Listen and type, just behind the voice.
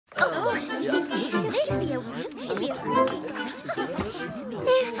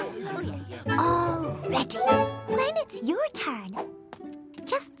All ready. When it's your turn,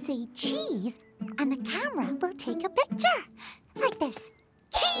 just say cheese and the camera will take a picture. Like this.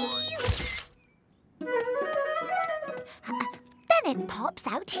 Cheese! Then it pops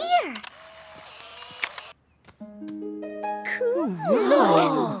out here. Cool.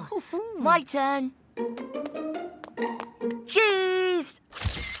 Whoa. My turn. Cheese!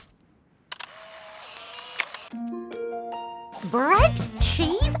 Bread,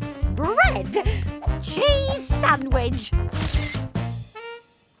 cheese, bread. Cheese sandwich.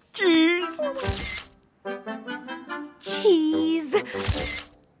 Cheese! Cheese.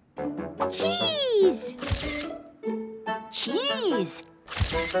 Cheese. Cheese!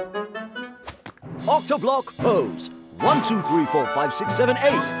 Octoblock pose. 1, 2, 3, 4, 5, 6, 7, 8.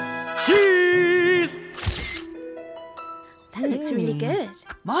 Cheese! That looks really good.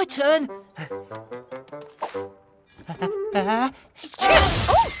 My turn.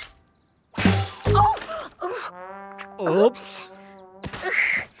 Oops.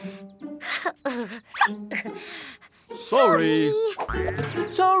 Sorry.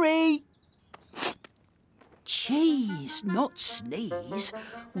 Sorry. Cheese, not sneeze.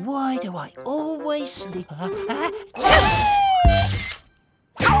 Why do I always sneeze?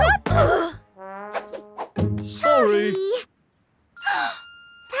 Sorry.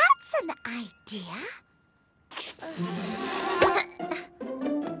 That's an idea.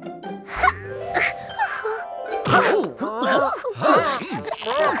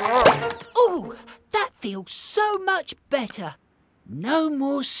 Oh, that feels so much better. No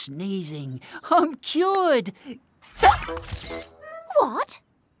more sneezing. I'm cured. What?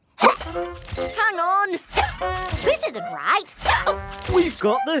 Hang on. This isn't right. We've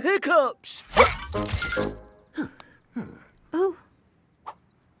got the hiccups. Oh,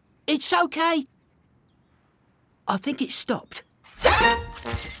 It's okay. I think it stopped.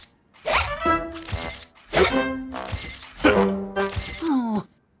 Oh,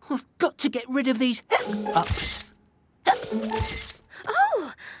 I've got to get rid of these hiccups.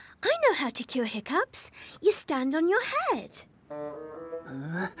 oh, I know how to cure hiccups. You stand on your head.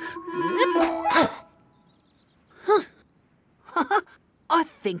 I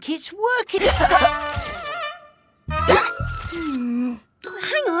think it's working. Hang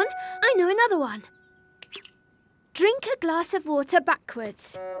on, I know another one. Drink a glass of water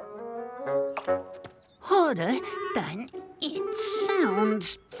backwards. Harder than it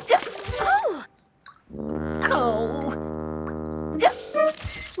sounds. Oh, Oh.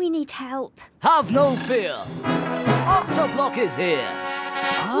 we need help. Have no fear. Octoblock is here.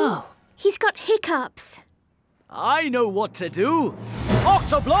 Oh. He's got hiccups. I know what to do.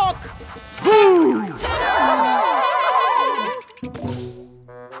 Octoblock! Woo!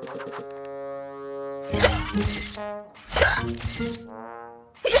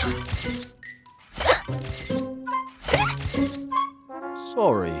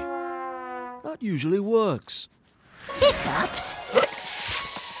 Sorry. That usually works. Hiccups?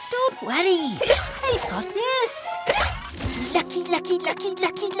 Don't worry. I've got this. Lucky, lucky, lucky,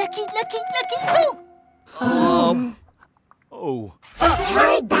 lucky, lucky, lucky, lucky. Oh! Oh.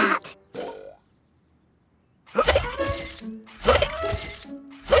 Tried that.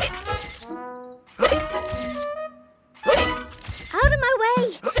 Out of my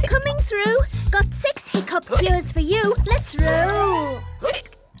way. Coming through. Got 6 hiccup cures for you. Let's roll.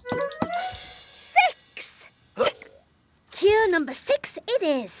 6. Cure number 6 it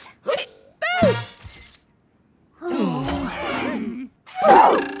is. Boo!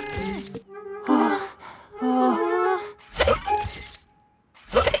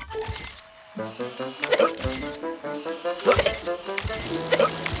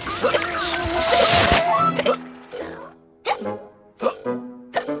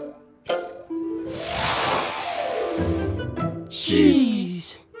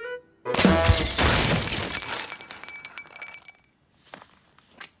 Jeez.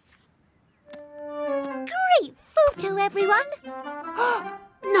 Great photo, everyone.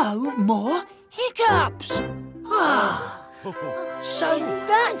 No more hiccups. Ah. So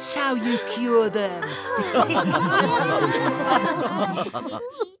that's how you cure them.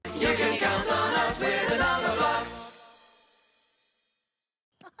 You can count on us with the Numberblocks.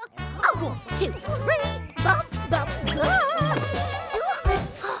 1, 2, 3, bum, bum, go.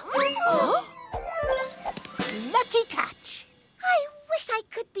 Lucky catch. I wish I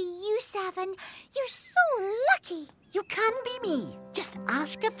could be you, Seven. You're so lucky. You can be me. Just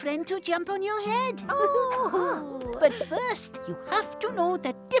ask a friend to jump on your head. Oh. But first, you have to know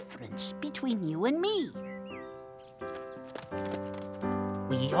the difference between you and me.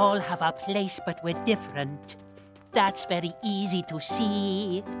 We all have our place, but we're different. That's very easy to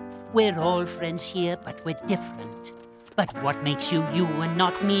see. We're all friends here, but we're different. But what makes you you and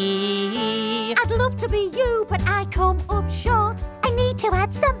not me? I'd love to be you, but I come up short. I need to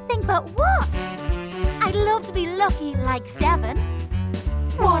add something, but what? I'd love to be lucky like 7.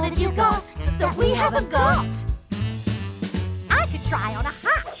 What have you got that we haven't got? I could try on a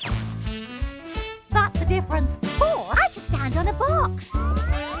hat. That's the difference. 4. I could stand on a box.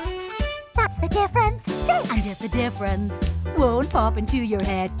 That's the difference. 6. And if the difference won't pop into your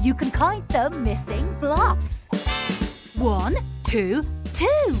head, you can count the missing blocks. 1, 2,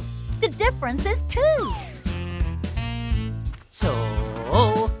 2. The difference is 2. So,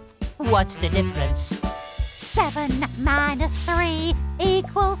 what's the difference? 7 minus 3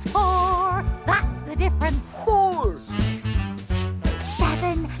 equals 4. That's the difference. 4.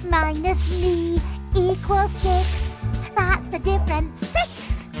 7 minus me equals 6. That's the difference.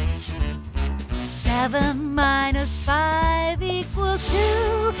 6. 7 minus 5 equals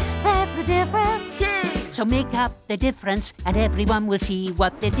 2. That's the difference. So make up the difference, and everyone will see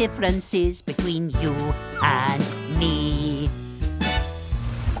what the difference is between you and me.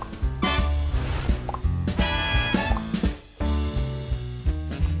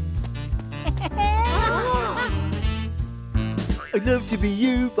 I'd love to be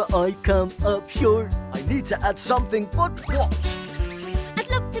you, but I come up short. I need to add something, but what? I'd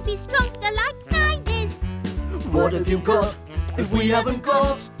love to be stronger like 9 is. What have you got if we haven't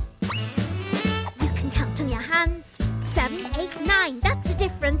got? You can count on your hands. 7, 8, 9. That's the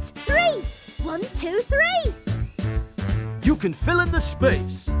difference. 3. 1, 2, 3. You can fill in the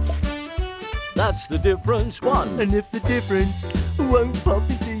space. That's the difference. 1. And if the difference won't pop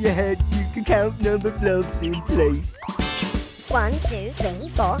into your head, you can count number blocks in place. 1, 2, 3,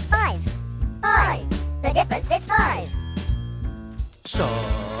 4, 5. 5. The difference is 5. So,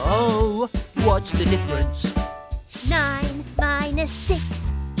 what's the difference? 9 minus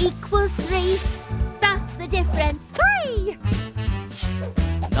 6 equals 3. That's the difference. 3.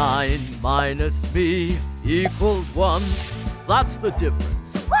 9 minus me equals 1. That's the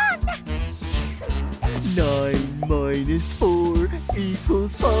difference. 1. 9 minus 4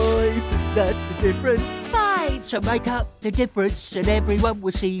 equals 5. That's the difference. 5. So make up the difference, and everyone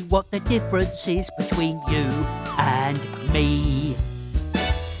will see what the difference is between you and me.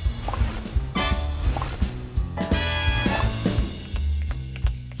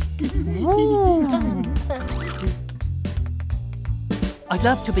 I'd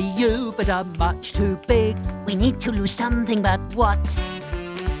love to be you, but I'm much too big. We need to lose something, but what?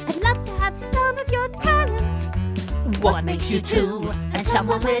 I'd love to have some of your talent. What makes you two and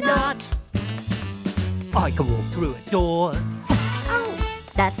someone we're not? I can walk through a door. Oh,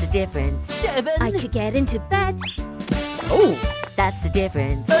 that's the difference. 7. I could get into bed. Oh, That's the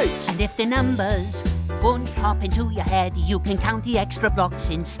difference. 8. And if the numbers won't pop into your head, you can count the extra blocks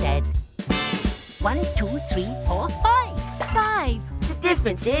instead. 1, 2, 3, 4, 5. 5. The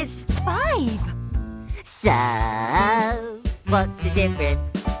difference is 5. so. What's the difference?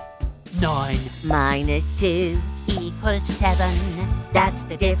 9 Minus 2. equals 7. That's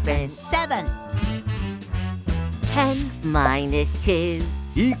the difference. 7. 10. Minus 2.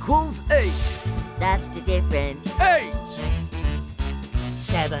 Equals 8. That's the difference. 8.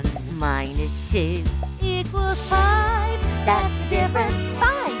 7. Minus 2. Equals 5. That's the difference.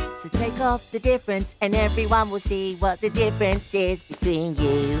 5. So take off the difference and everyone will see what the difference is between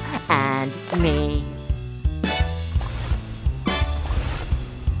you and me.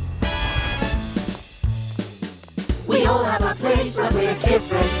 We all have a place where we're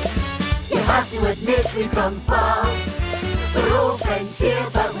different. You have to admit we've come far. We're all friends here,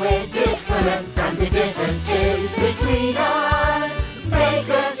 but we're different. And the differences between us make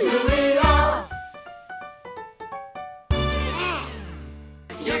us who we are.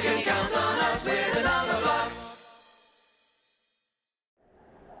 You can count on us with the Numberblocks.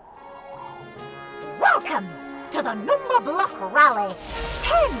 Welcome to the Numberblock Rally.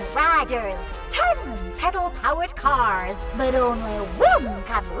 10 riders, 10 pedal-powered cars, but only one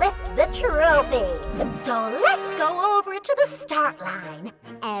can lift the trophy. So let's go over to the start line.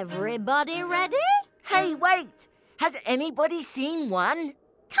 Everybody ready? Hey, wait! Has anybody seen one?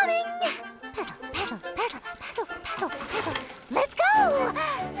 Coming! Pedal, pedal, pedal, pedal, pedal, pedal. Let's go!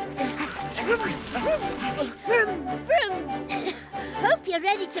 Vroom, vroom. Hope you're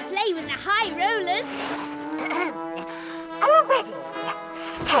ready to play with the high rollers. Ready,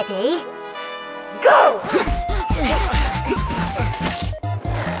 steady, go!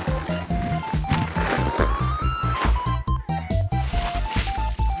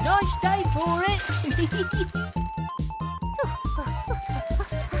 Nice day for it.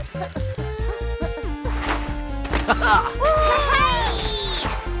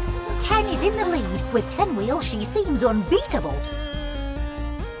 10 is in the lead. With 10 wheels, she seems unbeatable.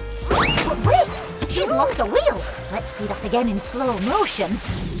 But wait! She's lost a wheel. Let's see that again in slow motion.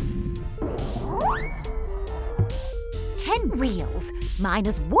 10 wheels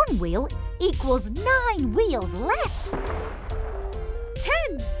minus 1 wheel equals 9 wheels left.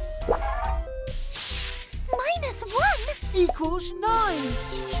 10 minus 1 Equals 9.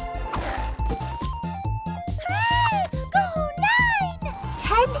 Hooray! Go 9!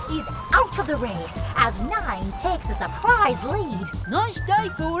 10 is out of the race as 9 takes a surprise lead. Nice day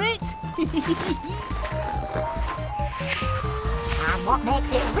for it. And what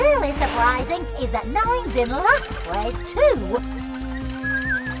makes it really surprising is that 9's in last place too.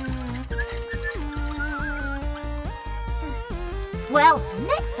 Well,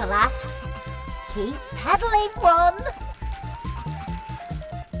 next to last, keep pedaling, Ron.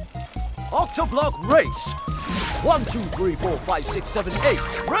 Octoblock race. 1, 2, 3, 4, 5, 6, 7, 8.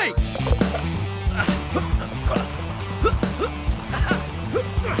 Race!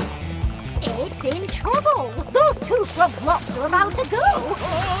 It's in trouble. Those 2 front blocks are about to go.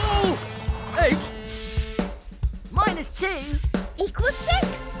 Oh! 8. Minus 2. equals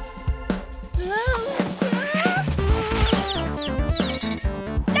 6.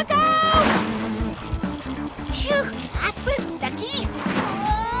 Look out! Phew, that was lucky.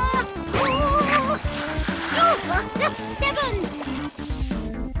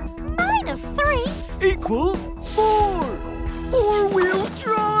 7 Minus 3. Equals 4. 4-wheel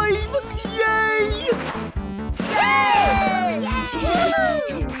drive! Yay! Yay!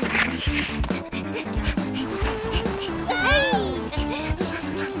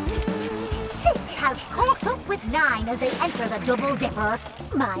 6 has caught up with 9 as they enter the double dipper.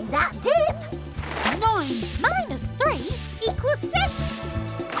 Mind that dip. 9 minus 3 equals 6.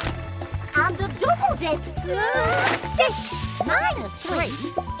 And the double dips. 6 minus 3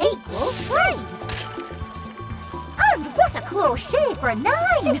 equals 3. And what a close shave for 9!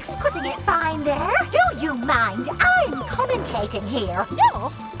 6 cutting it fine there. Do you mind? I'm commentating here.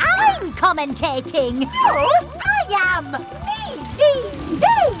 No, I'm commentating. No, I am.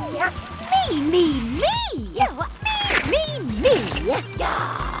 Me. Yeah.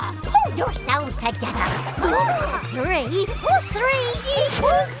 Pull yourselves together. 3 plus 3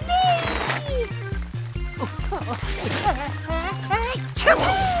 equals me.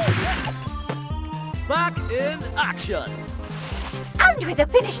 Back in action. And with the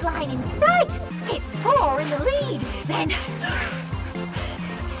finish line in sight, it's 4 in the lead. Then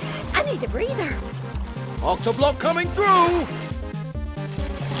I need a breather. Octoblock coming through.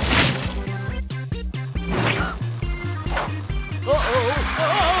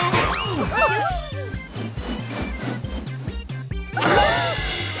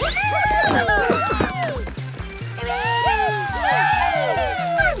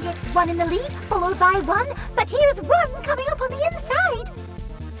 And it's 1 in the lead, followed by 1. But here's 1 coming up on the inside.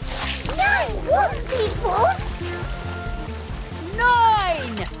 9 ones equals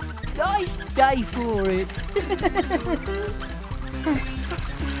 9! Nice day for it.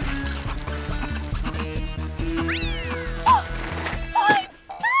 I'm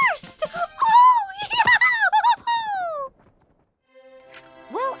first! Oh, yeah!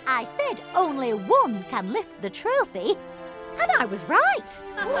 Well, I said only 1 can lift the trophy, and I was right.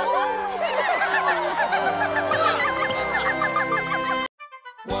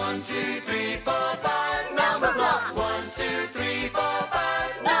 1, 2, 3, 4, 5 number blocks. 1, 2, 3, 4,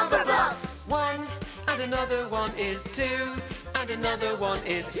 5 number blocks. 1 and another 1 is 2 and another 1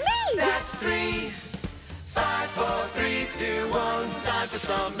 is Me! That's 3. 5, 4, 3, 2, 1. Time for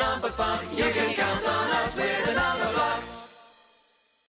some number fun. You can count on us with a number box.